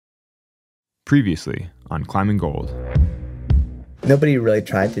Previously on Climbing Gold. Nobody really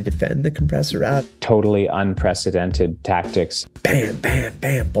tried to defend the compressor route. Totally unprecedented tactics. Bam, bam,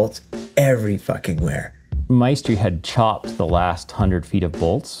 bam, bolts every fucking where. Maestri had chopped the last 100 feet of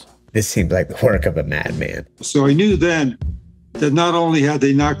bolts. This seemed like the work of a madman. So I knew then that not only had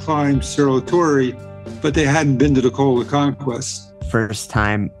they not climbed Cerro, Torre, but they hadn't been to the Col de Conquest. First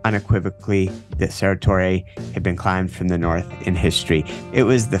time, unequivocally, that Cerro Torre had been climbed from the north in history. It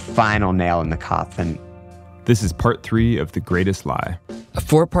was the final nail in the coffin. This is part 3 of The Greatest Lie. A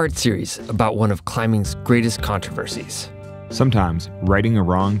 4-part series about one of climbing's greatest controversies. Sometimes righting a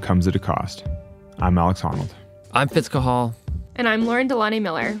wrong comes at a cost. I'm Alex Honnold. I'm Fitzcahall. And I'm Lauren Delaney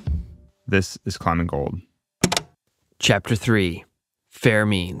Miller. This is Climbing Gold. Chapter 3, Fair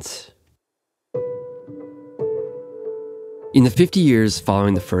Means. In the 50 years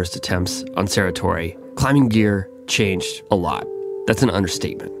following the first attempts on Cerro Torre, climbing gear changed a lot. That's an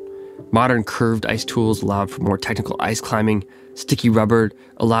understatement. Modern curved ice tools allowed for more technical ice climbing. Sticky rubber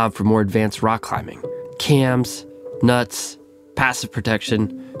allowed for more advanced rock climbing. Cams, nuts, passive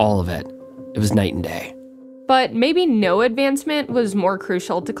protection, all of it. It was night and day. But maybe no advancement was more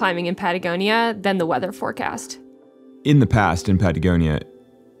crucial to climbing in Patagonia than the weather forecast. In the past, in Patagonia,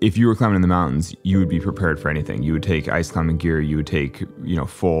 if you were climbing in the mountains, you would be prepared for anything. You would take ice climbing gear, you would take,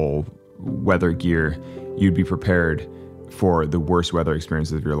 full weather gear. You'd be prepared for the worst weather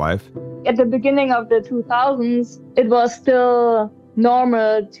experiences of your life. At the beginning of the 2000s, it was still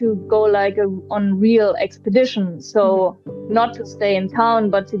normal to go on real expeditions. So not to stay in town,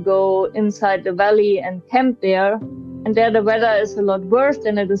 but to go inside the valley and camp there. And there the weather is a lot worse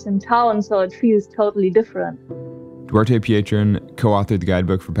than it is in town, so it feels totally different. Duarte Pietrin co-authored the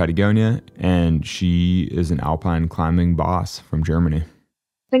guidebook for Patagonia, and she is an alpine climbing boss from Germany.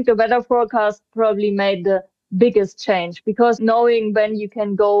 I think the weather forecast probably made the biggest change because knowing when you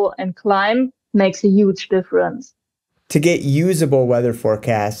can go and climb makes a huge difference. To get usable weather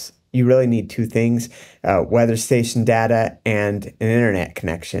forecasts, you really need two things, weather station data and an internet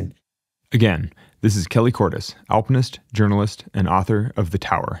connection. Again, this is Kelly Cordes, alpinist, journalist, and author of The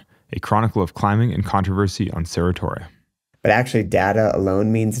Tower, a chronicle of climbing and controversy on Cerro Torre. But actually, data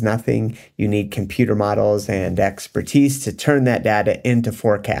alone means nothing. You need computer models and expertise to turn that data into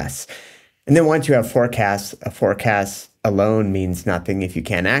forecasts. And then once you have forecasts, a forecast alone means nothing if you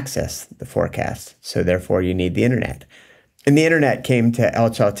can't access the forecast. So therefore, you need the internet. And the internet came to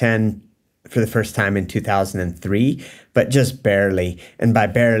El Chaltén for the first time in 2003, but just barely. And by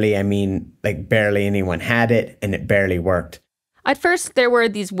barely, I mean barely anyone had it, and it barely worked. At first, there were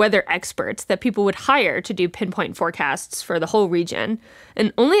these weather experts that people would hire to do pinpoint forecasts for the whole region,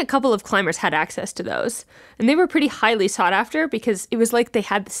 and only a couple of climbers had access to those. And they were pretty highly sought after because it was like they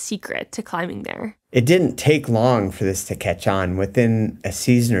had the secret to climbing there. It didn't take long for this to catch on. Within a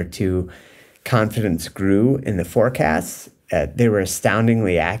season or two, confidence grew in the forecasts. They were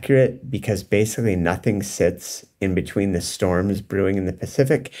astoundingly accurate because basically nothing sits in between the storms brewing in the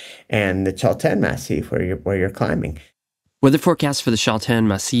Pacific and the Chaltén Massif where you're climbing. Weather forecasts for the Chaltén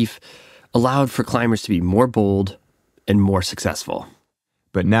Massif allowed for climbers to be more bold and more successful.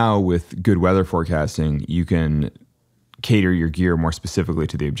 But now with good weather forecasting, you can cater your gear more specifically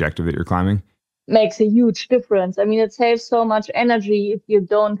to the objective that you're climbing. Makes a huge difference. I mean, it saves so much energy if you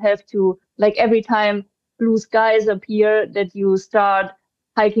don't have to, every time blue skies appear, that you start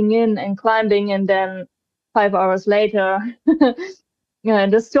hiking in and climbing, and then 5 hours later,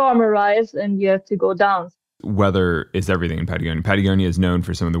 the storm arrives and you have to go down. Weather is everything in Patagonia. Patagonia is known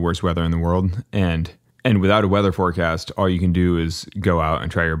for some of the worst weather in the world, and without a weather forecast, all you can do is go out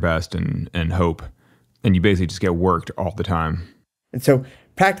and try your best and hope, and you basically just get worked all the time. And so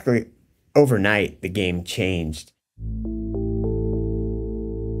practically overnight, the game changed.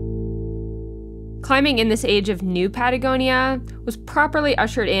 Climbing in this age of new Patagonia was properly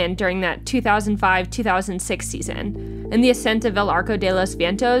ushered in during that 2005-2006 season, and the ascent of El Arco de los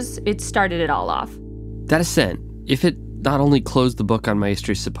Vientos, it started it all off. That ascent, if it not only closed the book on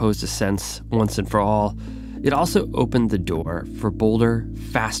Maestri's supposed ascents once and for all, it also opened the door for bolder,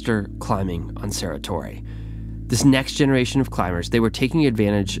 faster climbing on Cerro Torre. This next generation of climbers, they were taking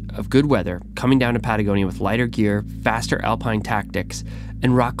advantage of good weather, coming down to Patagonia with lighter gear, faster alpine tactics,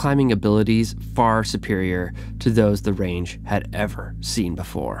 and rock climbing abilities far superior to those the range had ever seen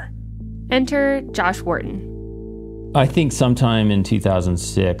before. Enter Josh Wharton. I think sometime in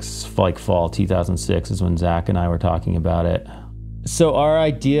 2006, fall 2006 is when Zach and I were talking about it. So our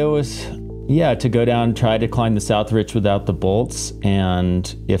idea was, to go down and try to climb the South Ridge without the bolts,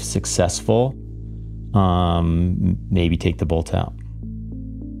 and if successful, maybe take the bolts out.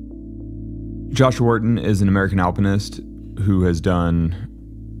 Josh Wharton is an American alpinist who has done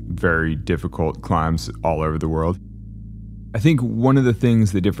very difficult climbs all over the world. I think one of the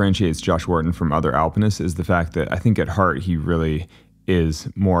things that differentiates Josh Wharton from other alpinists is the fact that I think at heart he really is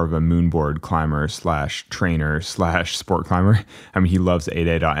more of a moonboard climber / trainer / sport climber. I mean, he loves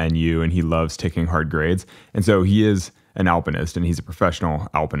 8A.NU and he loves taking hard grades. And so he is an alpinist and he's a professional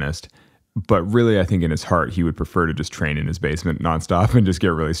alpinist. But really, I think in his heart, he would prefer to just train in his basement nonstop and just get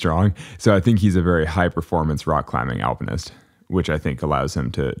really strong. So I think he's a very high performance rock climbing alpinist, which I think allows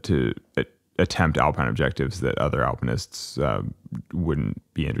him to attempt alpine objectives that other alpinists wouldn't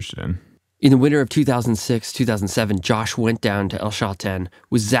be interested in. In the winter of 2006-2007, Josh went down to El Chaltén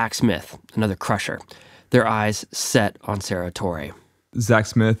with Zach Smith, another crusher, their eyes set on Cerro Torre. Zach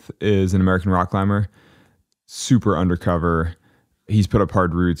Smith is an American rock climber, super undercover. He's put up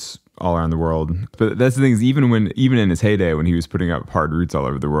hard routes all around the world. But that's the thing is, even in his heyday, when he was putting up hard routes all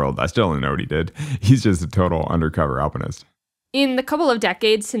over the world, I still don't know what he did. He's just a total undercover alpinist. In the couple of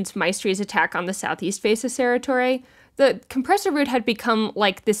decades since Maestri's attack on the southeast face of Cerro Torre, the compressor route had become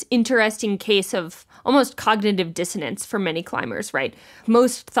like this interesting case of almost cognitive dissonance for many climbers, right?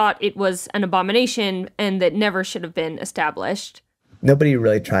 Most thought it was an abomination and that never should have been established. Nobody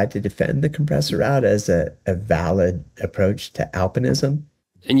really tried to defend the compressor route as a valid approach to alpinism.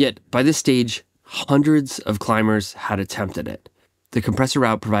 And yet, by this stage, hundreds of climbers had attempted it. The compressor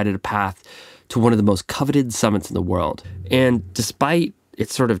route provided a path to one of the most coveted summits in the world. And despite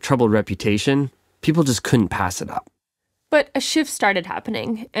its sort of troubled reputation, people just couldn't pass it up. But a shift started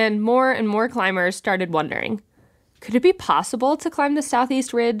happening, and more climbers started wondering, could it be possible to climb the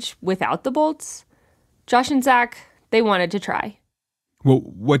southeast ridge without the bolts? Josh and Zach, they wanted to try. Well,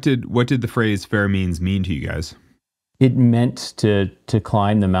 what did the phrase fair means mean to you guys? It meant to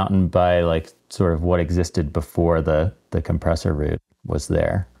climb the mountain by like sort of what existed before the compressor route was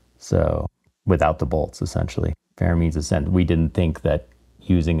there. So without the bolts, essentially. Fair means ascent. We didn't think that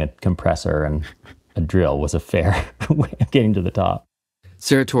using a compressor and a drill was a fair way of getting to the top.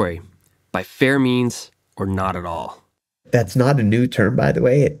 Cerro Torre, by fair means or not at all. That's not a new term, by the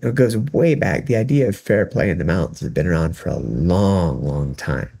way. It goes way back. The idea of fair play in the mountains has been around for a long, long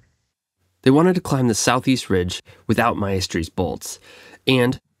time. They wanted to climb the southeast ridge without Maestri's bolts.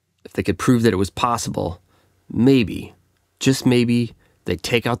 And if they could prove that it was possible, maybe, just maybe, they'd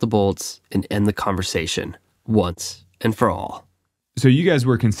take out the bolts and end the conversation once and for all. So you guys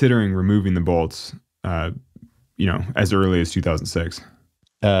were considering removing the bolts, as early as 2006.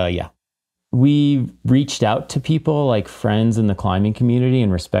 Yeah. We reached out to people like friends in the climbing community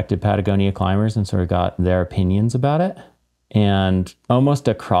and respected Patagonia climbers and sort of got their opinions about it. And almost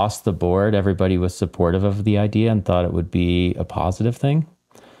across the board, everybody was supportive of the idea and thought it would be a positive thing.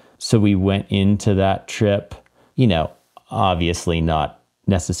 So we went into that trip, obviously not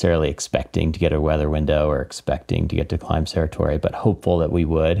necessarily expecting to get a weather window or expecting to get to climb Cerro Torre, but hopeful that we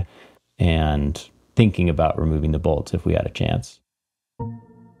would, and thinking about removing the bolts if we had a chance.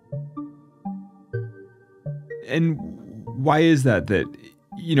 And why is that?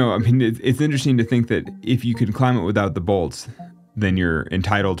 It's interesting to think that if you can climb it without the bolts, then you're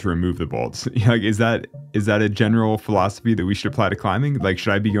entitled to remove the bolts. Like, is that a general philosophy that we should apply to climbing? Like,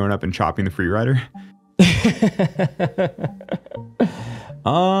 should I be going up and chopping the freerider?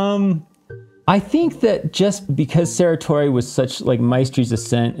 I think that just because Cerro Torre was such, like Maestri's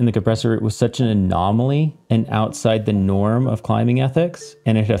ascent in the compressor route was such an anomaly and outside the norm of climbing ethics,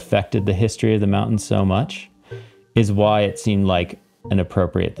 and it affected the history of the mountain so much, is why it seemed like an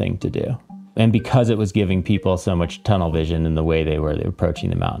appropriate thing to do. And because it was giving people so much tunnel vision in the way they were approaching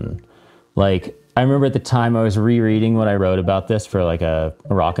the mountain. Like, I remember at the time I was rereading what I wrote about this for like a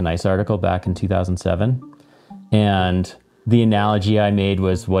Rock and Ice article back in 2007. And the analogy I made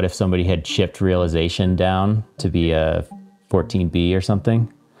was, what if somebody had chipped realization down to be a 14B or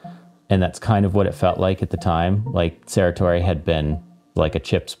something? And that's kind of what it felt like at the time. Like Cerro Torre had been like a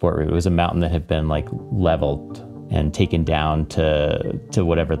chipped sport route. It was a mountain that had been like leveled and taken down to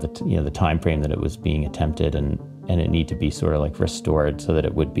whatever the time frame that it was being attempted, and it needed to be sort of like restored so that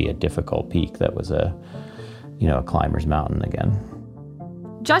it would be a difficult peak that was a climber's mountain again.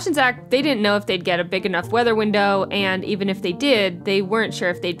 Josh and Zach, they didn't know if they'd get a big enough weather window, and even if they did, they weren't sure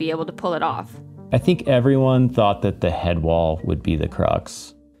if they'd be able to pull it off. I think everyone thought that the head wall would be the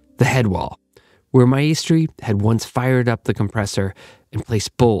crux. The head wall, where Maestri had once fired up the compressor and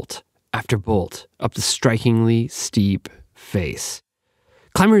placed bolt after bolt up the strikingly steep face.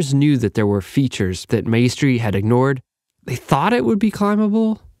 Climbers knew that there were features that Maestri had ignored. They thought it would be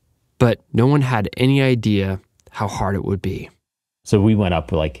climbable, but no one had any idea how hard it would be. So we went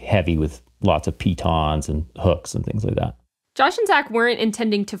up like heavy with lots of pitons and hooks and things like that. Josh and Zach weren't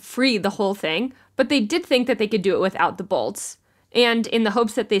intending to free the whole thing, but they did think that they could do it without the bolts. And in the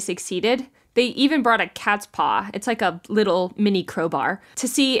hopes that they succeeded, they even brought a cat's paw, it's like a little mini crowbar, to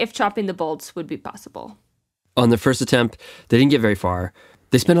see if chopping the bolts would be possible. On their first attempt, they didn't get very far.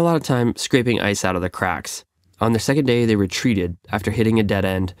 They spent a lot of time scraping ice out of the cracks. On their second day, they retreated after hitting a dead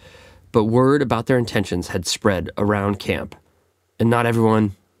end, but word about their intentions had spread around camp, and not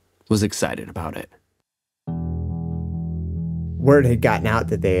everyone was excited about it. Word had gotten out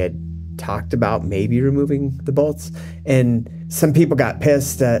that they had talked about maybe removing the bolts, and some people got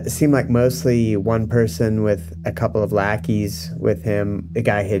pissed. It seemed like mostly one person with a couple of lackeys with him. The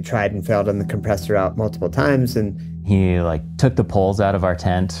guy had tried and failed on the compressor out multiple times, and he took the poles out of our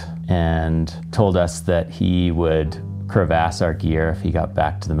tent and told us that he would crevasse our gear if he got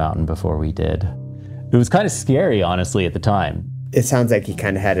back to the mountain before we did. It was kind of scary, honestly, at the time. It sounds like he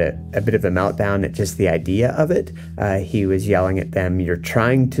kind of had a bit of a meltdown at just the idea of it. He was yelling at them, "You're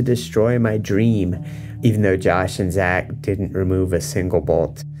trying to destroy my dream," even though Josh and Zach didn't remove a single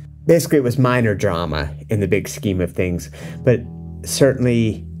bolt. Basically, it was minor drama in the big scheme of things, but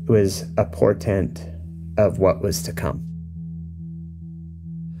certainly it was a portent of what was to come.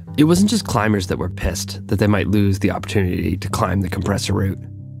 It wasn't just climbers that were pissed that they might lose the opportunity to climb the compressor route.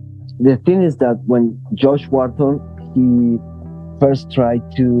 The thing is that when Josh Wharton, he first tried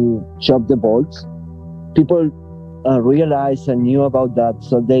to chop the bolts, people realized and knew about that,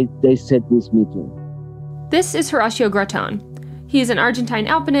 so they set this meeting. This is Horacio Graton. He's an Argentine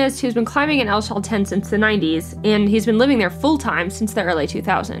alpinist who's been climbing in El Chaltén since the 90s, and he's been living there full-time since the early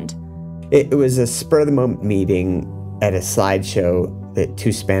 2000s. It was a spur-of-the-moment meeting at a slideshow that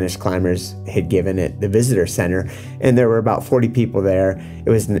two Spanish climbers had given at the visitor center, and there were about 40 people there. It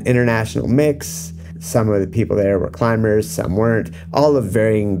was an international mix. Some of the people there were climbers, some weren't, all of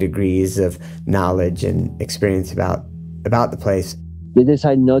varying degrees of knowledge and experience about the place. They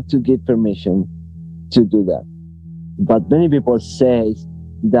decided not to give permission to do that. But many people say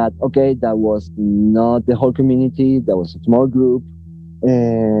that, okay, that was not the whole community, that was a small group,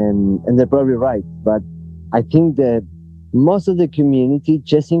 and they're probably right. But I think that most of the community,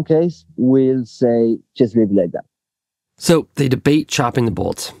 just in case, will say, just leave it like that. So they debate chopping the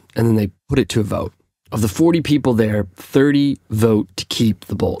bolts, and then they put it to a vote. Of the 40 people there, 30 vote to keep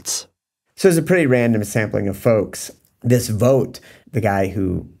the bolts. So it's a pretty random sampling of folks. This vote, the guy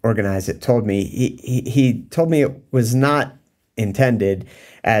who organized it told me, he told me it was not intended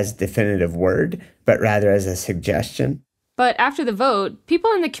as definitive word, but rather as a suggestion. But after the vote,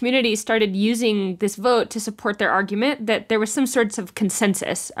 people in the community started using this vote to support their argument that there was some sorts of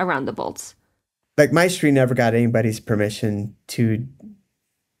consensus around the bolts. Like Maestri never got anybody's permission to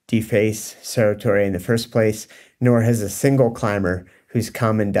deface Cerro Torre in the first place, nor has a single climber who's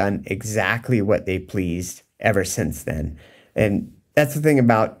come and done exactly what they pleased ever since then. And that's the thing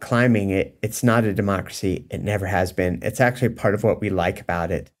about climbing. It's not a democracy. It never has been. It's actually part of what we like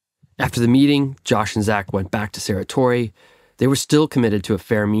about it. After the meeting, Josh and Zach went back to Cerro Torre. They were still committed to a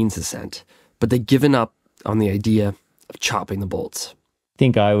fair means ascent, but they'd given up on the idea of chopping the bolts. I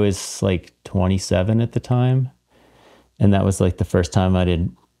think I was 27 at the time, and that was the first time I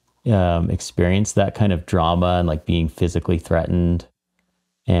did experienced that kind of drama and being physically threatened.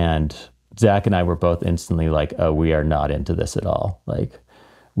 And Zach and I were both instantly oh, we are not into this at all.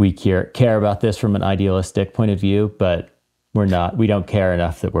 We care about this from an idealistic point of view, but we don't care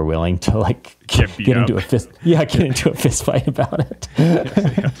enough that we're willing to get into a fist fight about it.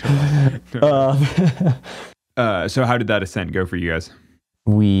 So how did that ascent go for you guys?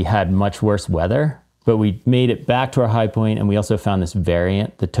 We had much worse weather, but we made it back to our high point, and we also found this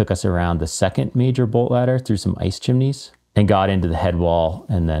variant that took us around the second major bolt ladder through some ice chimneys and got into the head wall.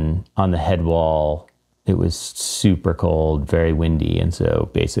 And then on the head wall, it was super cold, very windy. And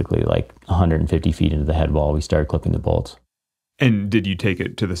so basically 150 feet into the head wall, we started clipping the bolts. And did you take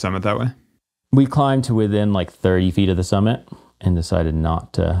it to the summit that way? We climbed to within 30 feet of the summit and decided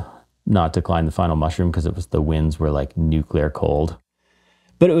not to climb the final mushroom because the winds were nuclear cold.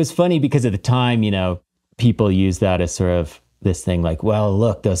 But it was funny because at the time, people used that as sort of this thing well,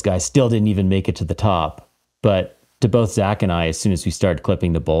 look, those guys still didn't even make it to the top. But to both Zach and I, as soon as we started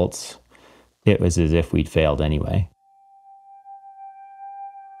clipping the bolts, it was as if we'd failed anyway.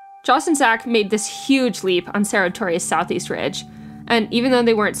 Josh and Zach made this huge leap on Cerro Torre's southeast ridge. And even though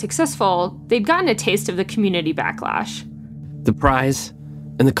they weren't successful, they'd gotten a taste of the community backlash. The prize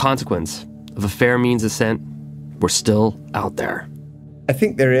and the consequence of a fair means ascent were still out there. I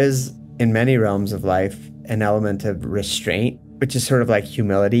think there is, in many realms of life, an element of restraint, which is sort of like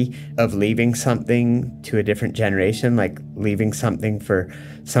humility, of leaving something to a different generation, leaving something for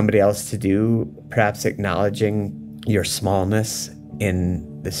somebody else to do, perhaps acknowledging your smallness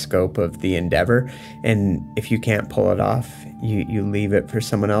in the scope of the endeavor. And if you can't pull it off, you leave it for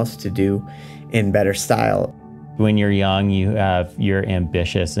someone else to do in better style. When you're young, you're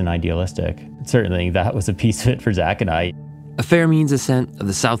ambitious and idealistic. Certainly that was a piece of it for Zach and I. A fair means ascent of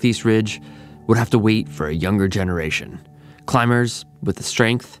the Southeast Ridge would have to wait for a younger generation. Climbers with the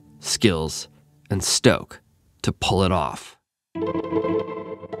strength, skills, and stoke to pull it off.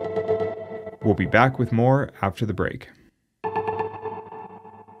 We'll be back with more after the break.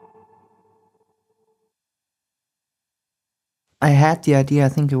 I had the idea, I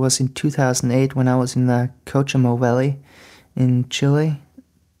think it was in 2008 when I was in the Cochamo Valley in Chile,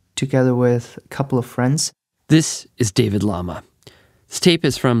 together with a couple of friends. This is David Lama. This tape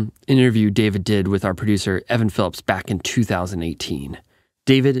is from an interview David did with our producer Evan Phillips back in 2018.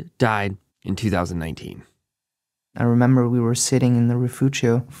 David died in 2019. I remember we were sitting in the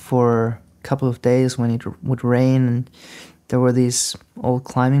refugio for a couple of days when it would rain, and there were these old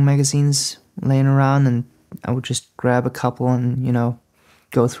climbing magazines laying around, and I would just grab a couple and,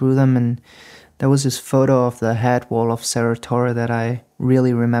 go through them. And there was this photo of the head wall of Cerro Torre that I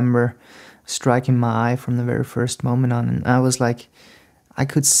really remember striking my eye from the very first moment on. And I was like, I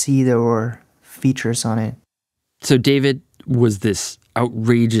could see there were features on it. So David was this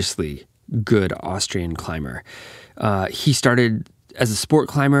outrageously good Austrian climber. He started as a sport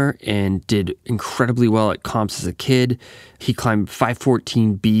climber and did incredibly well at comps as a kid. He climbed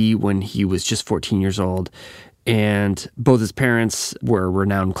 514B when he was just 14 years old. And both his parents were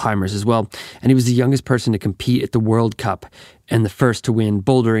renowned climbers as well. And he was the youngest person to compete at the World Cup and the first to win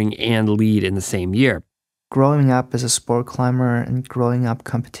bouldering and lead in the same year. Growing up as a sport climber and growing up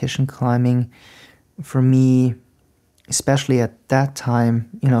competition climbing, for me, especially at that time,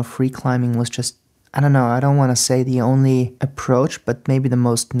 free climbing was just, I don't know, I don't want to say the only approach, but maybe the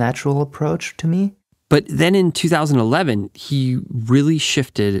most natural approach to me. But then in 2011, he really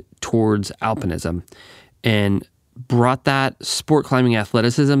shifted towards alpinism and brought that sport climbing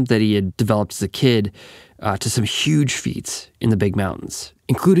athleticism that he had developed as a kid to some huge feats in the big mountains,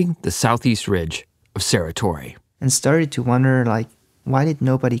 including the Southeast Ridge of Cerro Torre. And started to wonder, why did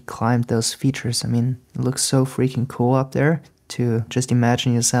nobody climb those features? I mean, it looks so freaking cool up there to just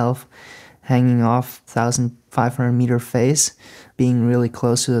imagine yourself hanging off 1,500 meter face, being really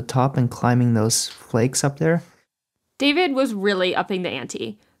close to the top and climbing those flakes up there. David was really upping the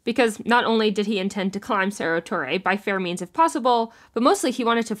ante, because not only did he intend to climb Cerro Torre by fair means if possible, but mostly he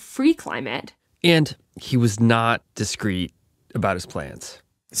wanted to free climb it. And he was not discreet about his plans.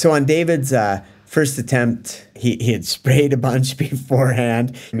 So on David's first attempt, he had sprayed a bunch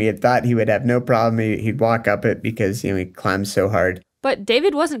beforehand. He had thought he would have no problem. He'd walk up it because he climbed so hard. But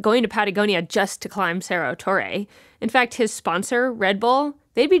David wasn't going to Patagonia just to climb Cerro Torre. In fact, his sponsor, Red Bull,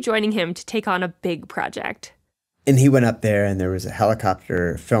 they'd be joining him to take on a big project. And he went up there, and there was a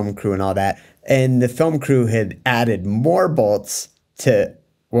helicopter, film crew, and all that. And the film crew had added more bolts to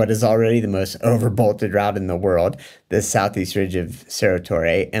what is already the most overbolted route in the world, the Southeast Ridge of Cerro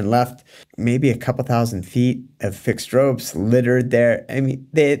Torre, and left maybe a couple thousand feet of fixed ropes littered there. I mean,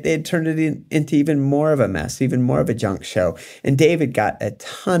 they had turned it into even more of a mess, even more of a junk show. And David got a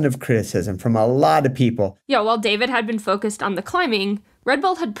ton of criticism from a lot of people. Yeah, while David had been focused on the climbing, Red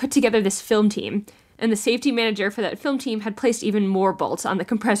Bull had put together this film team, and the safety manager for that film team had placed even more bolts on the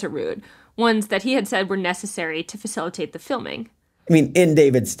compressor route, ones that he had said were necessary to facilitate the filming. I mean, in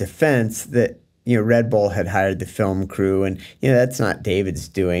David's defense, that Red Bull had hired the film crew, and that's not David's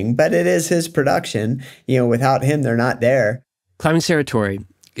doing, but it is his production. Without him, they're not there. Climbing Cerro Torre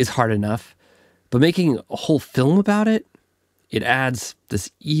is hard enough, but making a whole film about it, it adds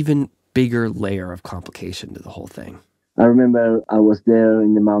this even bigger layer of complication to the whole thing. I remember I was there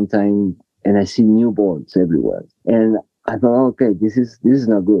in the mountain and I see new boards everywhere, and I thought, okay, this is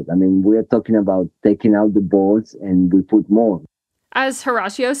not good. I mean, we're talking about taking out the boards and we put more. As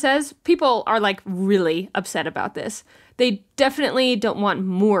Horacio says, people are really upset about this. They definitely don't want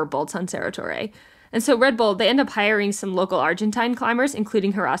more bolts on Cerro Torre. And so Red Bull, they end up hiring some local Argentine climbers,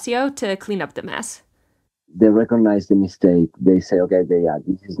 including Horacio, to clean up the mess. They recognize the mistake. They say, okay,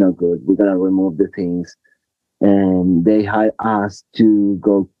 this is not good. We're going to remove the things. And they hire us to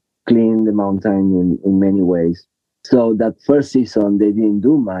go clean the mountain in many ways. So that first season, they didn't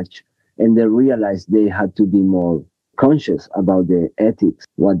do much. And they realized they had to be more conscious about the ethics,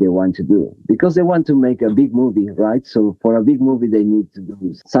 what they want to do, because they want to make a big movie, right? So for a big movie, they need to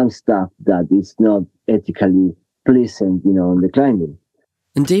do some stuff that is not ethically pleasant, in the climbing.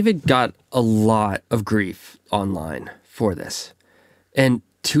 And David got a lot of grief online for this. And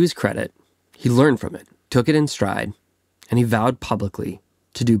to his credit, he learned from it, took it in stride, and he vowed publicly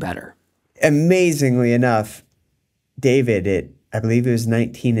to do better. Amazingly enough, David, I believe he was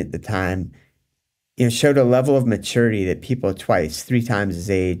 19 at the time, showed a level of maturity that people twice, 3 times his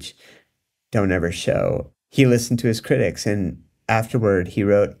age don't ever show. He listened to his critics, and afterward he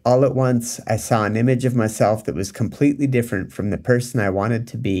wrote, "All at once, I saw an image of myself that was completely different from the person I wanted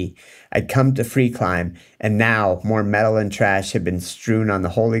to be. I'd come to free climb, and now more metal and trash had been strewn on the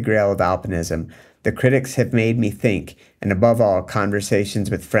holy grail of alpinism. The critics have made me think, and above all,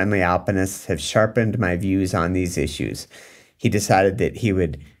 conversations with friendly alpinists have sharpened my views on these issues." He decided that he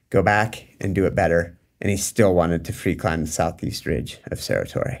would go back and do it better, and he still wanted to free climb the southeast ridge of Cerro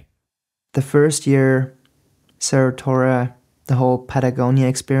Torre. The first year, Cerro Torre, the whole Patagonia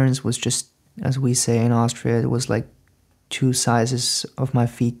experience was just, as we say in Austria, it was like 2 sizes of my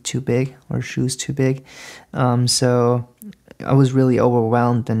feet too big, or shoes too big. So I was really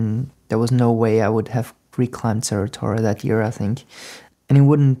overwhelmed, and there was no way I would have reclimbed Cerro Torre that year, I think. And it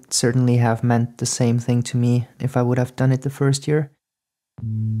wouldn't certainly have meant the same thing to me if I would have done it the first year.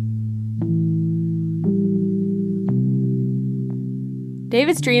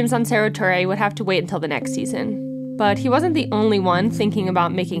 David's dreams on Cerro Torre would have to wait until the next season. But he wasn't the only one thinking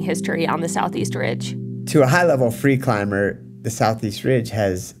about making history on the Southeast Ridge. To a high-level free climber, the Southeast Ridge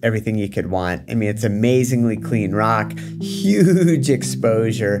has everything you could want. I mean, it's amazingly clean rock, huge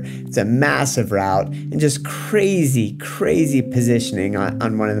exposure, it's a massive route, and just crazy, crazy positioning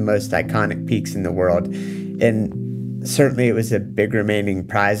on one of the most iconic peaks in the world. And certainly it was a big remaining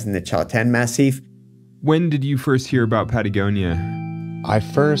prize in the Ch.3 Massif. When did you first hear about Patagonia? I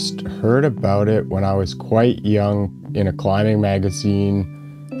first heard about it when I was quite young in a climbing magazine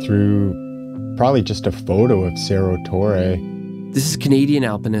through probably just a photo of Cerro Torre. This is Canadian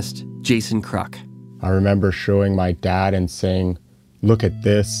alpinist Jason Kruk. I remember showing my dad and saying, "Look at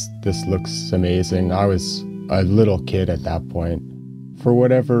this looks amazing." I was a little kid at that point. For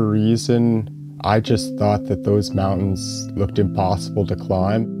whatever reason, I just thought that those mountains looked impossible to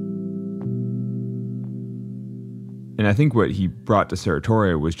climb. And I think what he brought to Cerro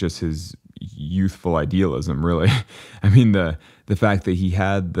Torre was just his youthful idealism, really. I mean, the fact that he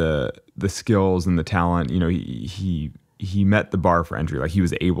had the skills and the talent, he met the bar for entry. Like, he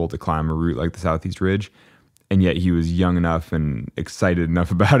was able to climb a route like the Southeast Ridge, and yet he was young enough and excited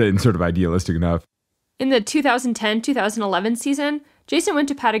enough about it and sort of idealistic enough. In the 2010-2011 season, Jason went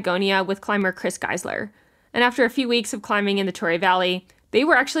to Patagonia with climber Chris Geisler. And after a few weeks of climbing in the Torre Valley, they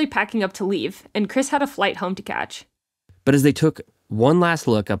were actually packing up to leave, and Chris had a flight home to catch. But as they took one last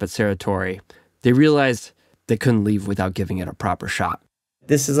look up at Cerro Torre, they realized they couldn't leave without giving it a proper shot.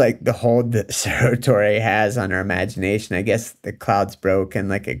 This is like the hold that Cerro Torre has on our imagination. I guess the clouds broke and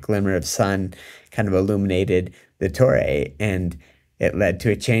like a glimmer of sun kind of illuminated the Torre, and it led to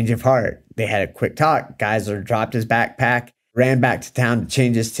a change of heart. They had a quick talk. Geisler dropped his backpack, ran back to town to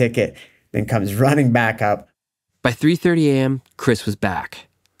change his ticket, then comes running back up. By 3:30 a.m., Chris was back.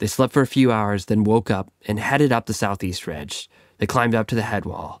 They slept for a few hours, then woke up and headed up the Southeast Ridge. They climbed up to the head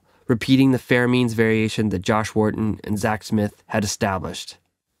wall, repeating the fair means variation that Josh Wharton and Zach Smith had established.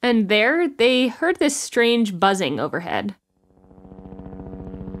 And there, they heard this strange buzzing overhead.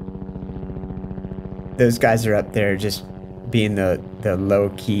 Those guys are up there just being the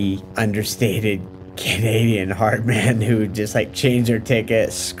low-key, understated Canadian hard man who just like changed their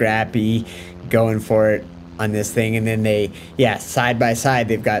ticket, scrappy, going for it on this thing. And then side by side,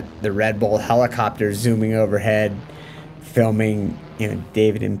 they've got the Red Bull helicopter zooming overhead, filming,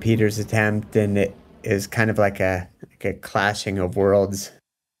 David and Peter's attempt. And it is kind of like a clashing of worlds.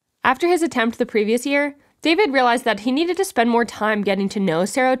 After his attempt the previous year, David realized that he needed to spend more time getting to know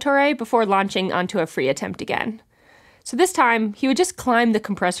Cerro Torre before launching onto a free attempt again. So this time, he would just climb the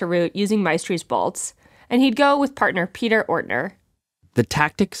compressor route using Maestri's bolts, and he'd go with partner Peter Ortner. The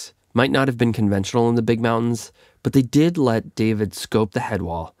tactics might not have been conventional in the big mountains, but they did let David scope the head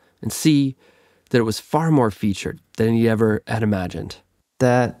wall and see that it was far more featured than he ever had imagined.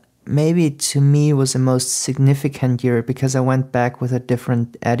 That maybe to me was the most significant year because I went back with a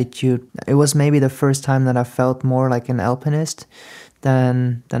different attitude. It was maybe the first time that I felt more like an alpinist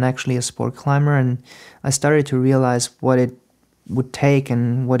than actually a sport climber, and I started to realize what it would take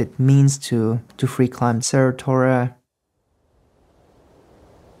and what it means to free climb Cerro Torre.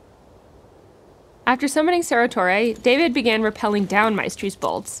 After summiting Cerro Torre, David began rappelling down Maestri's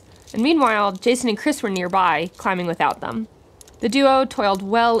bolts, and meanwhile, Jason and Chris were nearby, climbing without them. The duo toiled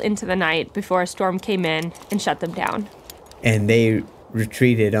well into the night before a storm came in and shut them down. And they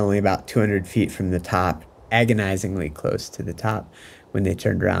retreated only about 200 feet from the top, agonizingly close to the top when they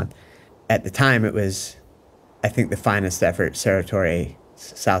turned around. At the time, it was, I think, the finest effort Cerro Torre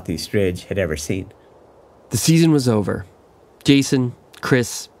Southeast Ridge had ever seen. The season was over. Jason,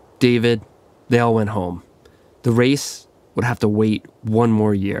 Chris, David, they all went home. The race would have to wait one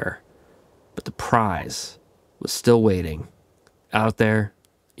more year. But the prize was still waiting out there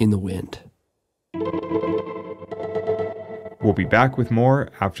in the wind. We'll be back with more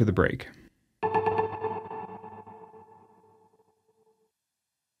after the break.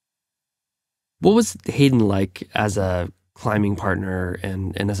 What was Hayden like as a climbing partner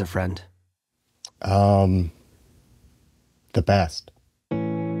and as a friend? The best.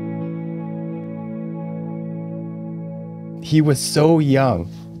 He was so young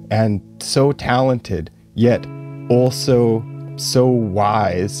and so talented, yet also so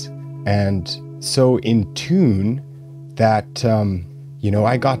wise and so in tune that,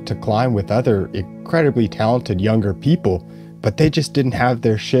 I got to climb with other incredibly talented younger people, but they just didn't have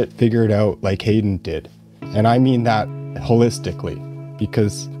their shit figured out like Hayden did. And I mean that holistically,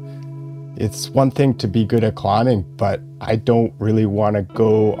 because it's one thing to be good at climbing, but I don't really want to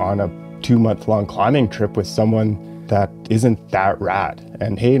go on a 2-month-long climbing trip with someone that isn't that rad.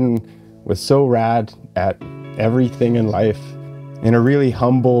 And Hayden was so rad at everything in life in a really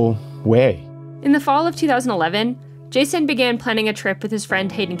humble way. In the fall of 2011, Jason began planning a trip with his friend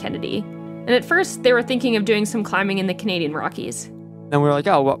Hayden Kennedy. And at first, they were thinking of doing some climbing in the Canadian Rockies. And we were like,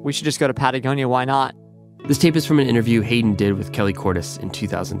 oh, well, we should just go to Patagonia, why not? This tape is from an interview Hayden did with Kelly Cordes in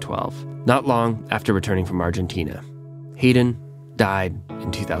 2012, not long after returning from Argentina. Hayden died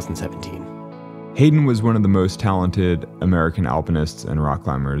in 2017. Hayden was one of the most talented American alpinists and rock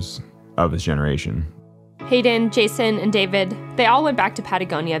climbers of his generation. Hayden, Jason, and David, they all went back to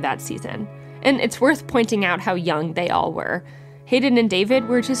Patagonia that season. And it's worth pointing out how young they all were. Hayden and David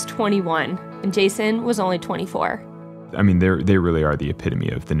were just 21, and Jason was only 24. I mean, they really are the epitome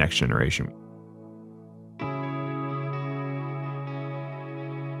of the next generation.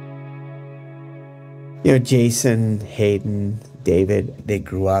 Jason, Hayden, David, they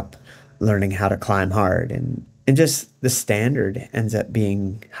grew up learning how to climb hard, and just the standard ends up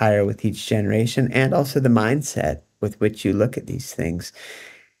being higher with each generation, and also the mindset with which you look at these things.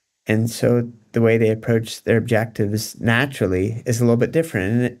 And so the way they approach their objectives naturally is a little bit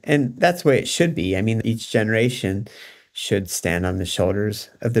different. And that's the way it should be. I mean, each generation should stand on the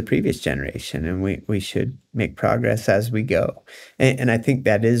shoulders of the previous generation, and we should make progress as we go. And I think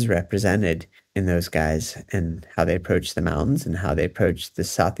that is represented in those guys and how they approach the mountains and how they approach the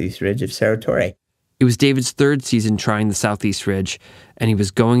southeast ridge of Cerro Torre. It was David's third season trying the southeast ridge, and he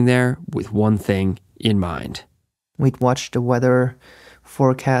was going there with one thing in mind. We'd watched the weather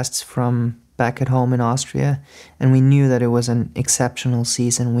forecasts from back at home in Austria, and we knew that it was an exceptional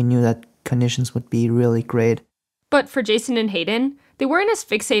season. We knew that conditions would be really great. But for Jason and Hayden, they weren't as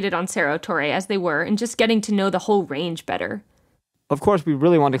fixated on Cerro Torre as they were in just getting to know the whole range better. Of course, we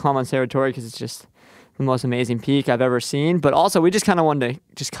really wanted to climb on Cerro Torre because it's just the most amazing peak I've ever seen. But also, we just kind of wanted to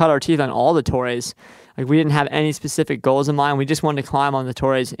just cut our teeth on all the Torres. Like, we didn't have any specific goals in mind. We just wanted to climb on the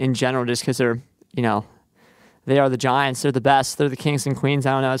Torres in general just because they're, they are the giants. They're the best. They're the kings and queens.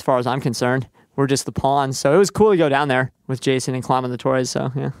 I don't know, as far as I'm concerned. We're just the pawns. So it was cool to go down there with Jason and climb on the Torres.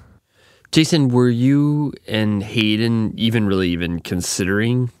 So, yeah. Jason, were you and Hayden even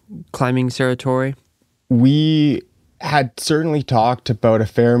considering climbing Cerro Torre? We had certainly talked about a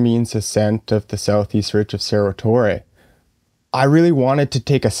fair means ascent of the southeast ridge of Cerro Torre. I really wanted to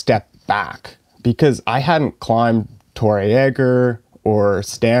take a step back because I hadn't climbed Torre Jäger or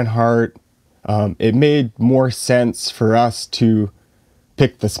Stanhart. It made more sense for us to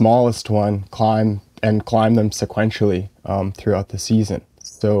pick the smallest one, climb them sequentially throughout the season.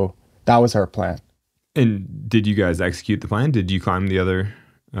 So that was our plan. And did you guys execute the plan? Did you climb the other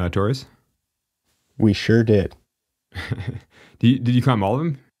Torres? We sure did. Did you climb all of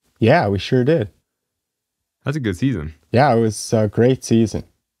them? Yeah, we sure did. That's a good season. Yeah, it was a great season.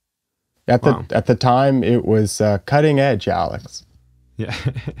 At the time, it was cutting edge, Alex. Yeah.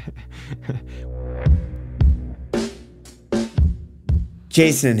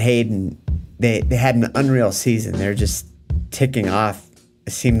 Jason and Hayden, they had an unreal season. They're just ticking off,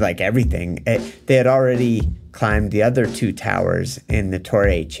 it seemed like everything. They had already climbed the other two towers in the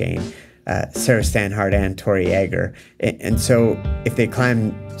Torre chain, Cerro Stanhart and Torre Jäger. And so if they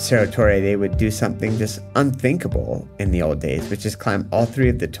climbed Cerro Torre, they would do something just unthinkable in the old days, which is climb all three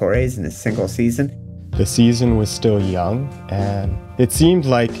of the Torres in a single season. The season was still young, and it seemed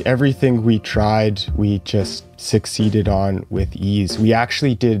like everything we tried, we just succeeded on with ease. We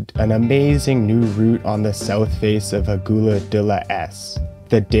actually did an amazing new route on the south face of Agulha de la S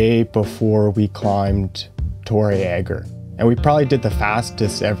the day before we climbed Torre Jäger. And we probably did the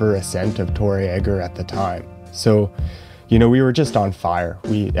fastest ever ascent of Torre Jäger at the time. So, we were just on fire.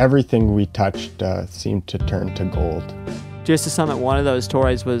 Everything we touched seemed to turn to gold. just to summit one of those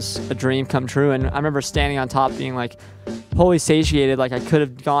Torres was a dream come true. And I remember standing on top being like wholly satiated, like I could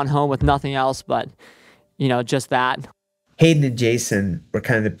have gone home with nothing else but, just that. Hayden and Jason were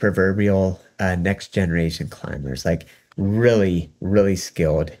kind of the proverbial next generation climbers, like really, really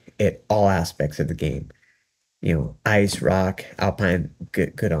skilled at all aspects of the game. Ice, rock, alpine,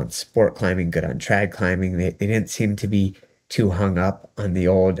 good on sport climbing, good on trad climbing. They didn't seem to be too hung up on the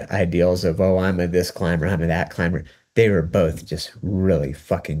old ideals of, oh, I'm a this climber, I'm a that climber. They were both just really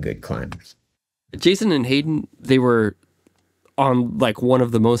fucking good climbers. Jason and Hayden, they were on like one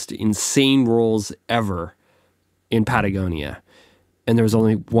of the most insane rolls ever in Patagonia. And there was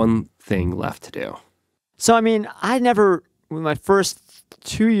only one thing left to do. So, I never, my first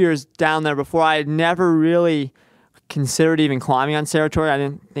 2 years down there before, I had never really considered even climbing on Cerro Torre. I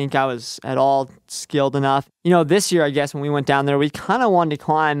didn't think I was at all skilled enough. This year, I guess, when we went down there, we kind of wanted to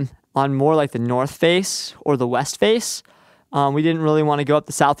climb on more like the north face or the west face. We didn't really want to go up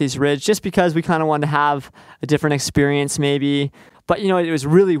the southeast ridge just because we kind of wanted to have a different experience maybe. But, it was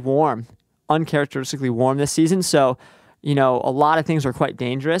really warm, uncharacteristically warm this season. So, a lot of things were quite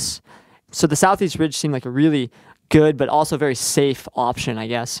dangerous. So the southeast ridge seemed like a really good but also very safe option, I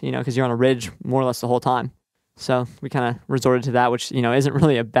guess, because you're on a ridge more or less the whole time. So we kind of resorted to that, which, isn't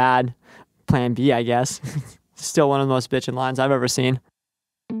really a bad plan B, I guess. Still one of the most bitchin' lines I've ever seen.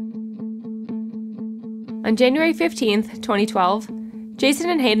 On January 15th, 2012, Jason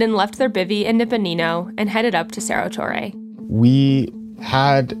and Hayden left their bivvy in Nipanino and headed up to Cerro Torre. We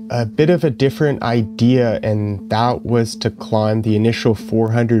had a bit of a different idea, and that was to climb the initial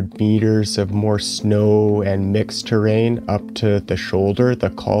 400 meters of more snow and mixed terrain up to the shoulder,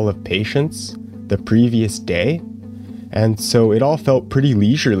 the Call of Patience, the previous day. And so it all felt pretty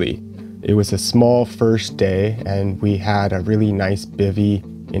leisurely. It was a small first day, and we had a really nice bivvy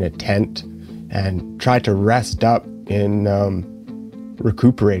in a tent and tried to rest up and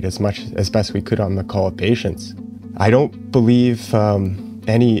recuperate as best we could on the Call of Patience. I don't believe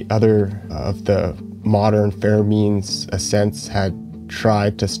any other of the modern fair means ascents had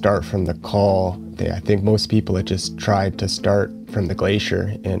tried to start from the call. I think most people had just tried to start from the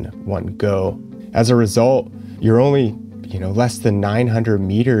glacier in one go. As a result, you're only, less than 900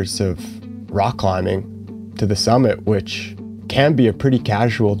 meters of rock climbing to the summit, which can be a pretty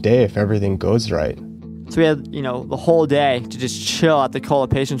casual day if everything goes right. So we had, the whole day to just chill at the Call of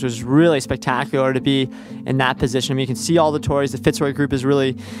Patience, which was really spectacular to be in that position. You can see all the Torres. The Fitzroy group is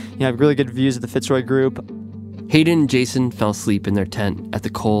really, really good views of the Fitzroy group. Hayden and Jason fell asleep in their tent at the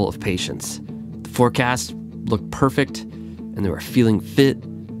Call of Patience. The forecast looked perfect, and they were feeling fit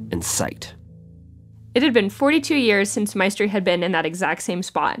and psyched. It had been 42 years since Maestri had been in that exact same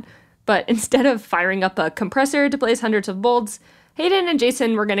spot. But instead of firing up a compressor to blaze hundreds of bolts, Hayden and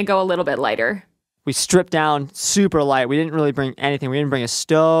Jason were going to go a little bit lighter. We stripped down super light. We didn't really bring anything. We didn't bring a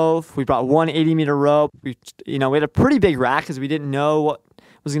stove. We brought one 80-meter rope. We had a pretty big rack because we didn't know what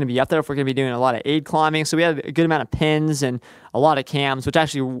was going to be up there, if we're going to be doing a lot of aid climbing. So we had a good amount of pins and a lot of cams, which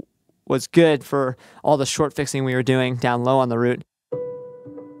actually was good for all the short fixing we were doing down low on the route.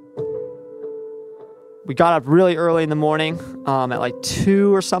 We got up really early in the morning at like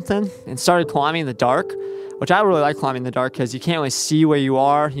 2 or something and started climbing in the dark, which I really like climbing in the dark because you can't really see where you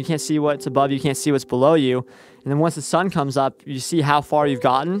are. You can't see what's above you. You can't see what's below you. And then once the sun comes up, you see how far you've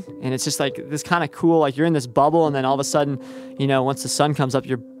gotten. And it's just like this kind of cool, like you're in this bubble and then all of a sudden, once the sun comes up,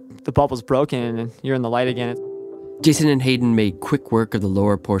 the bubble's broken and you're in the light again. Jason and Hayden made quick work of the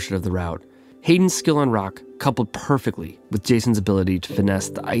lower portion of the route. Hayden's skill on rock coupled perfectly with Jason's ability to finesse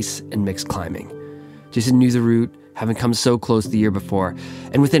the ice and mixed climbing. Jason knew the route, having come so close the year before,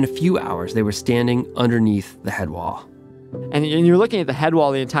 and within a few hours, they were standing underneath the head wall. And you're looking at the head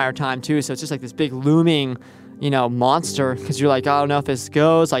wall the entire time, too, so it's just like this big looming, monster, because you're like, I don't know if this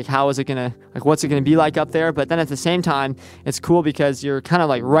goes, like, what's it gonna be like up there? But then at the same time, it's cool because you're kind of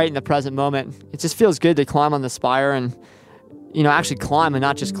like right in the present moment. It just feels good to climb on the spire and, actually climb and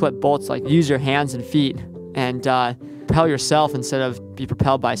not just clip bolts, like use your hands and feet and propel yourself instead of be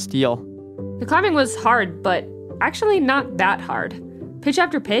propelled by steel. The climbing was hard, but actually not that hard. Pitch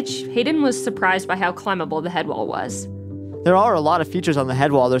after pitch, Hayden was surprised by how climbable the head wall was. There are a lot of features on the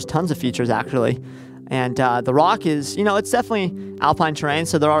head wall. There's tons of features, actually. And the rock is, it's definitely alpine terrain,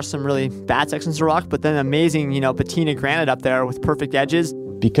 so there are some really bad sections of rock, but then amazing, patina granite up there with perfect edges.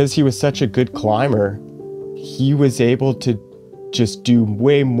 Because he was such a good climber, he was able to just do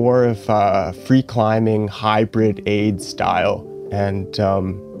way more of free climbing, hybrid aid style. And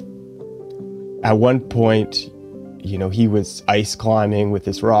at one point, he was ice climbing with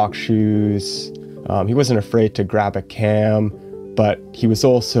his rock shoes. He wasn't afraid to grab a cam, but he was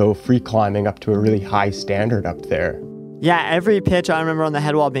also free climbing up to a really high standard up there. Yeah, every pitch I remember on the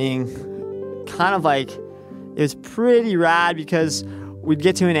head wall being kind of like, it was pretty rad because we'd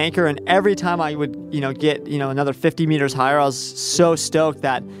get to an anchor, and every time I would, get, another 50 meters higher, I was so stoked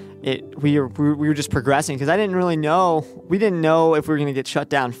that we were just progressing, because I didn't really know. We didn't know if we were going to get shut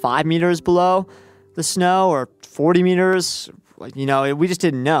down 5 meters below the snow or 40 meters. We just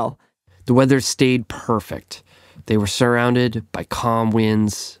didn't know. The weather stayed perfect. They were surrounded by calm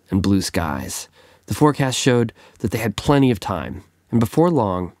winds and blue skies. The forecast showed that they had plenty of time, and before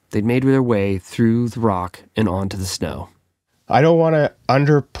long, they'd made their way through the rock and onto the snow. I don't want to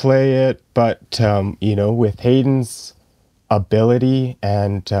underplay it, but, with Hayden's ability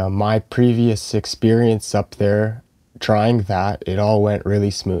and my previous experience up there trying that, it all went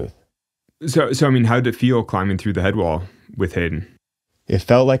really smooth. So how did it feel climbing through the head wall with Hayden? It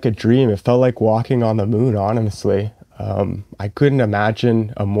felt like a dream. It felt like walking on the moon, honestly. I couldn't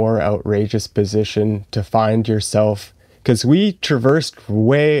imagine a more outrageous position to find yourself, because we traversed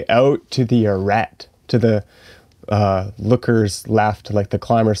way out to the arête, to the lookers left, like the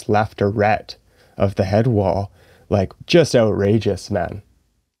climbers left arête of the head wall. Like, just outrageous, man.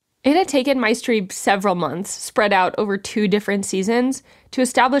 It had taken Maestri several months, spread out over 2 different seasons, to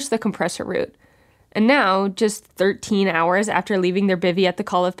establish the compressor route. And now, just 13 hours after leaving their bivvy at the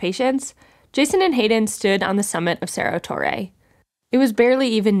Call of Patience, Jason and Hayden stood on the summit of Cerro Torre. It was barely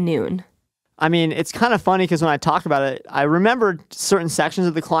even noon. I mean, it's kind of funny because when I talk about it, I remember certain sections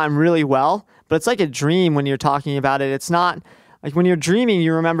of the climb really well, but it's like a dream when you're talking about it. It's not like when you're dreaming,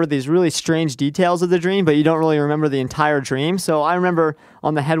 you remember these really strange details of the dream, but you don't really remember the entire dream. So I remember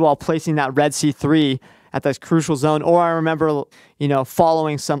on the head wall placing that red Ch.3 at this crucial zone, or I remember,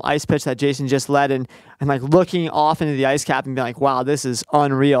 following some ice pitch that Jason just led and like looking off into the ice cap and being like, wow, this is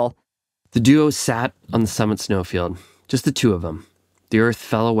unreal. The duo sat on the summit snowfield, just the two of them. The earth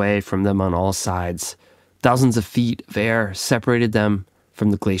fell away from them on all sides. Thousands of feet of air separated them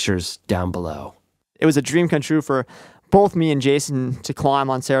from the glaciers down below. It was a dream come true for both me and Jason to climb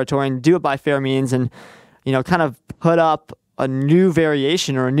on Cerro Torre and do it by fair means, and, kind of put up a new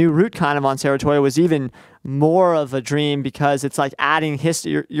variation or a new route kind of on Cerro Torre was even more of a dream, because it's like adding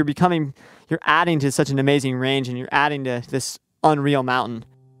history. You're adding to such an amazing range, and you're adding to this unreal mountain.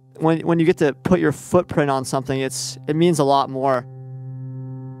 When you get to put your footprint on something, it means a lot more.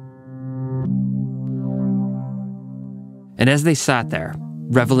 And as they sat there,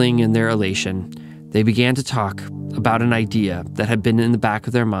 reveling in their elation, they began to talk about an idea that had been in the back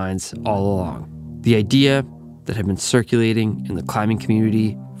of their minds all along. The idea that had been circulating in the climbing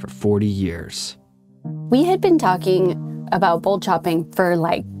community for 40 years. We had been talking about bolt chopping for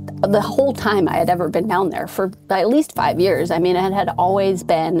like the whole time I had ever been down there, for at least 5 years. I mean, it had always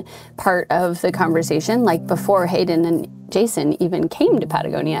been part of the conversation, like before Hayden and Jason even came to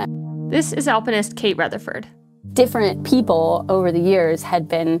Patagonia. This is alpinist Kate Rutherford. Different people over the years had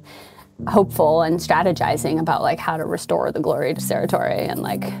been hopeful and strategizing about like how to restore the glory to Cerro Torre and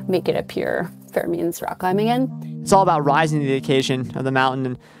like make it a pure fair means rock climbing again. It's all about rising to the occasion of the mountain,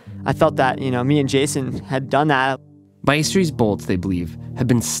 and I felt that, me and Jason had done that. Maestri's bolts, they believe, have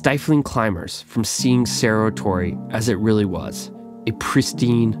been stifling climbers from seeing Cerro Torre as it really was, a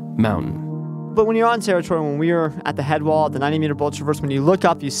pristine mountain. But when you're on Cerro Torre, when we were at the head wall, the 90-meter bolt traverse, when you look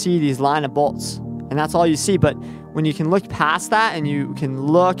up, you see these line of bolts, and that's all you see. But when you can look past that and you can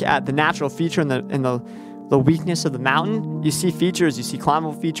look at the natural feature and the weakness of the mountain, you see features, you see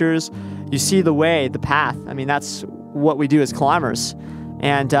climbable features, you see the way, the path. I mean, that's what we do as climbers.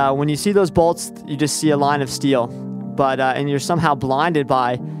 And when you see those bolts, you just see a line of steel. But and you're somehow blinded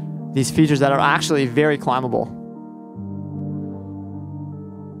by these features that are actually very climbable.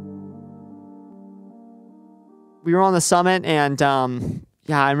 We were on the summit, and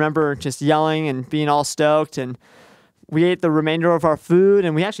I remember just yelling and being all stoked, and we ate the remainder of our food,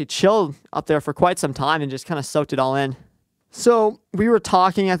 and we actually chilled up there for quite some time and just kind of soaked it all in. So we were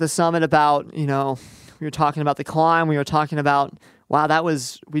talking at the summit about, we were talking about the climb. We were talking about, wow,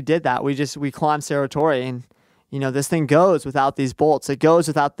 we did that. We climbed Cerro Torre, and, this thing goes without these bolts. It goes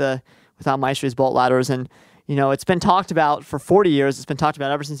without Maestri's bolt ladders. And, it's been talked about for 40 years. It's been talked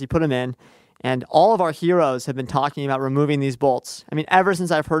about ever since he put them in. And all of our heroes have been talking about removing these bolts. I mean, ever since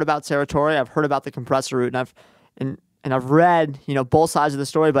I've heard about Cerro Torre, I've heard about the compressor route, and I've read, both sides of the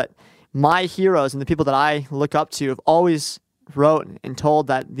story, but my heroes and the people that I look up to have always wrote and told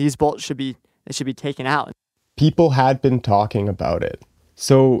that these bolts should be taken out. People had been talking about it.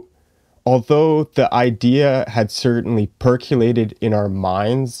 So although the idea had certainly percolated in our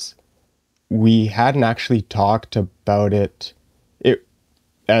minds, we hadn't actually talked about it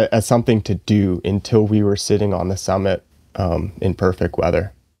as something to do until we were sitting on the summit in perfect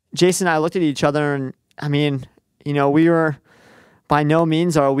weather. Jason and I looked at each other, and I mean, we were, by no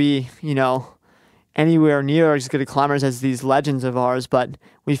means are we, anywhere near as good climbers as these legends of ours, but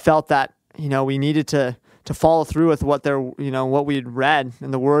we felt that, we needed to follow through with what what we'd read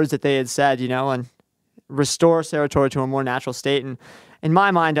and the words that they had said, and restore Cerro Torre to a more natural state. And in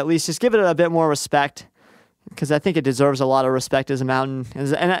my mind, at least, just give it a bit more respect, because I think it deserves a lot of respect as a mountain,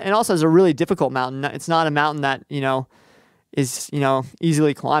 and also as a really difficult mountain. It's not a mountain that, is,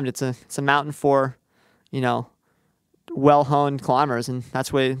 easily climbed. It's a mountain for, well-honed climbers, and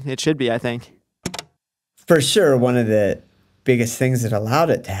that's what it should be, I think. For sure, one of the biggest things that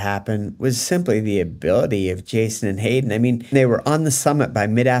allowed it to happen was simply the ability of Jason and Hayden. I mean, they were on the summit by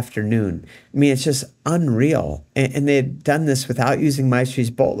mid-afternoon. I mean, it's just unreal. And they had done this without using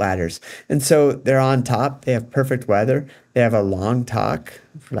Maestri's bolt ladders. And so they're on top. They have perfect weather. They have a long talk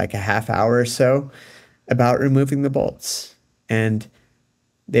for like a half hour or so about removing the bolts. And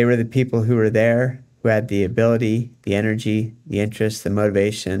they were the people who were there, who had the ability, the energy, the interest, the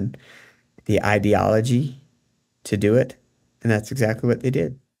motivation, the ideology to do it. And that's exactly what they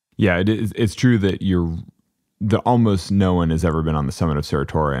did. Yeah, it's true that almost no one has ever been on the summit of Cerro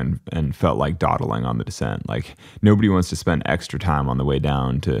Torre and felt like dawdling on the descent. Like, nobody wants to spend extra time on the way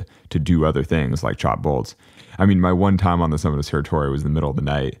down to do other things like chop bolts. I mean, my one time on the summit of Cerro Torre was in the middle of the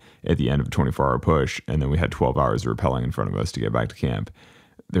night at the end of a 24-hour push, and then we had 12 hours of rappelling in front of us to get back to camp.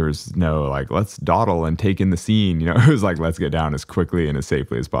 There was no, like, let's dawdle and take in the scene. It was like, let's get down as quickly and as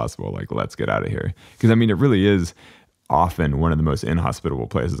safely as possible. Like, let's get out of here. Because, I mean, it really is often one of the most inhospitable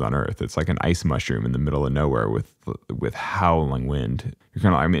places on earth. It's like an ice mushroom in the middle of nowhere with howling wind. You're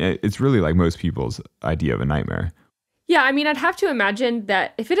kind of, I mean, it's really like most people's idea of a nightmare. Yeah, I mean, I'd have to imagine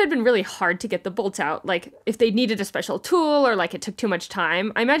that if it had been really hard to get the bolts out, like if they needed a special tool or like it took too much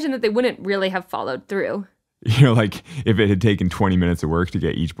time, I imagine that they wouldn't really have followed through. Like if it had taken 20 minutes of work to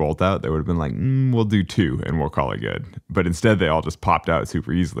get each bolt out, they would have been like, we'll do 2 and we'll call it good. But instead, they all just popped out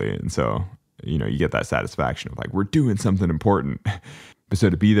super easily. And so, you get that satisfaction of like, we're doing something important. But so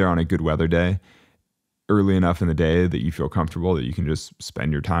to be there on a good weather day, early enough in the day that you feel comfortable that you can just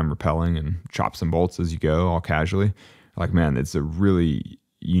spend your time rappelling and chop some bolts as you go, all casually. Like, man, it's a really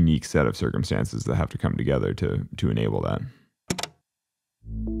unique set of circumstances that have to come together to enable that.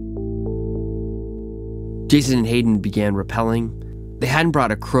 Jason and Hayden began rappelling. They hadn't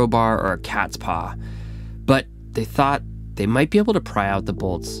brought a crowbar or a cat's paw, but they thought they might be able to pry out the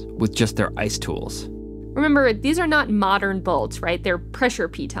bolts with just their ice tools. Remember, these are not modern bolts, right? They're pressure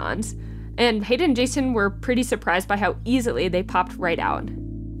pitons. And Hayden and Jason were pretty surprised by how easily they popped right out.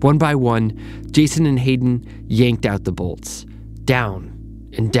 One by one, Jason and Hayden yanked out the bolts. Down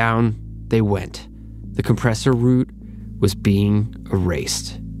and down they went. The compressor route was being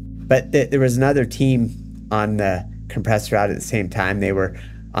erased. But there was another team on the compressor route at the same time. They were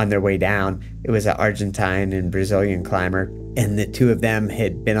on their way down. It was an Argentine and Brazilian climber, and the two of them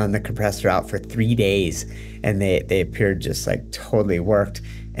had been on the compressor route for 3 days, and they appeared just like totally worked.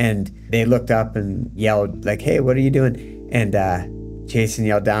 And they looked up and yelled like, "Hey, what are you doing?" And Jason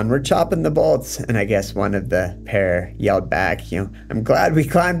yelled down, "We're chopping the bolts." And I guess one of the pair yelled back, "I'm glad we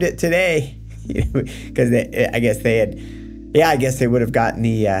climbed it today." Because I guess they would have gotten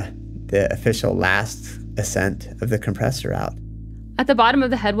the official last ascent of the compressor route. At the bottom of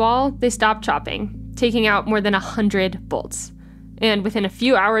the head wall, they stopped chopping, taking out more than 100 bolts. And within a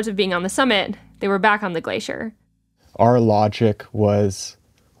few hours of being on the summit, they were back on the glacier. Our logic was,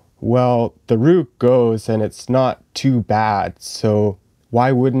 well, the route goes and it's not too bad, so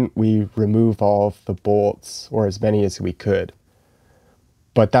why wouldn't we remove all of the bolts, or as many as we could?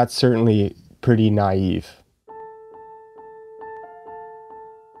 But that's certainly pretty naive.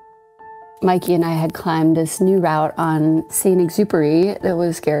 Mikey and I had climbed this new route on Saint-Exupéry that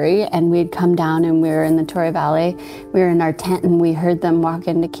was scary, and we'd come down and we were in the Torre Valley. We were in our tent and we heard them walk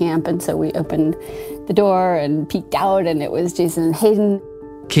into camp, and so we opened the door and peeked out, and it was Jason and Hayden.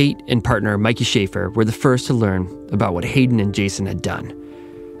 Kate and partner Mikey Schaefer were the first to learn about what Hayden and Jason had done.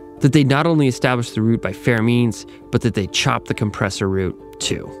 That they not only established the route by fair means, but that they chopped the compressor route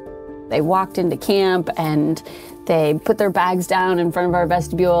too. They walked into camp and they put their bags down in front of our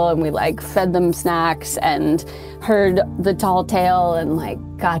vestibule, and we fed them snacks and heard the tall tale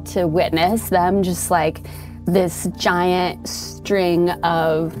and got to witness them just this giant string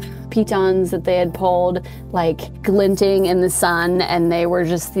of pitons that they had pulled, glinting in the sun, and they were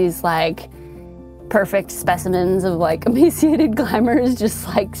just these perfect specimens of emaciated climbers, just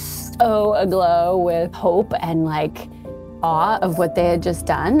so aglow with hope and awe of what they had just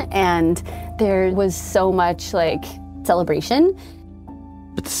done. And there was so much celebration.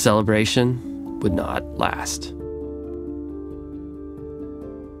 But the celebration would not last.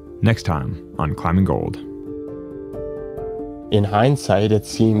 Next time on Climbing Gold. In hindsight, it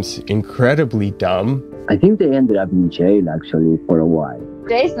seems incredibly dumb. I think they ended up in jail, actually, for a while.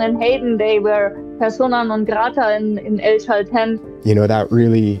 Jason and Hayden, they were persona non grata in El Chaltén. You know, that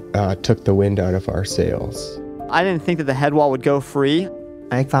really took the wind out of our sails. I didn't think that the head wall would go free.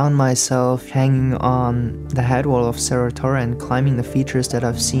 I found myself hanging on the head wall of Cerro Torre and climbing the features that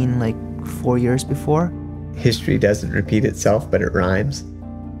I've seen like 4 years before. History doesn't repeat itself, but it rhymes.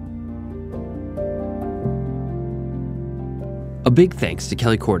 A big thanks to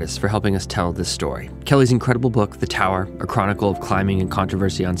Kelly Cordes for helping us tell this story. Kelly's incredible book, The Tower, A Chronicle of Climbing and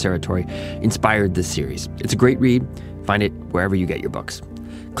Controversy on Cerro Torre, inspired this series. It's a great read. Find it wherever you get your books.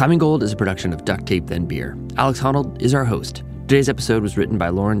 Climbing Gold is a production of Duct Tape Then Beer. Alex Honnold is our host. Today's episode was written by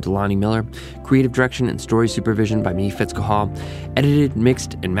Lauren Delaney Miller, creative direction and story supervision by me, Fitz Cahal, edited,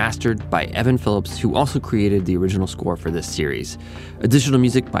 mixed, and mastered by Evan Phillips, who also created the original score for this series. Additional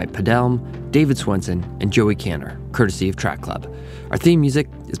music by Padelm, David Swenson, and Joey Canner, courtesy of Track Club. Our theme music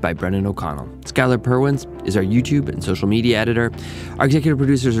is by Brendan O'Connell. Skylar Perwins is our YouTube and social media editor. Our executive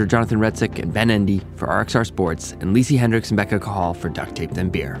producers are Jonathan Retzik and Ben Endy for RXR Sports, and Lacey Hendricks and Becca Cahal for Duct Tape Then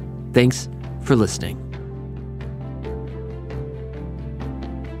Beer. Thanks for listening.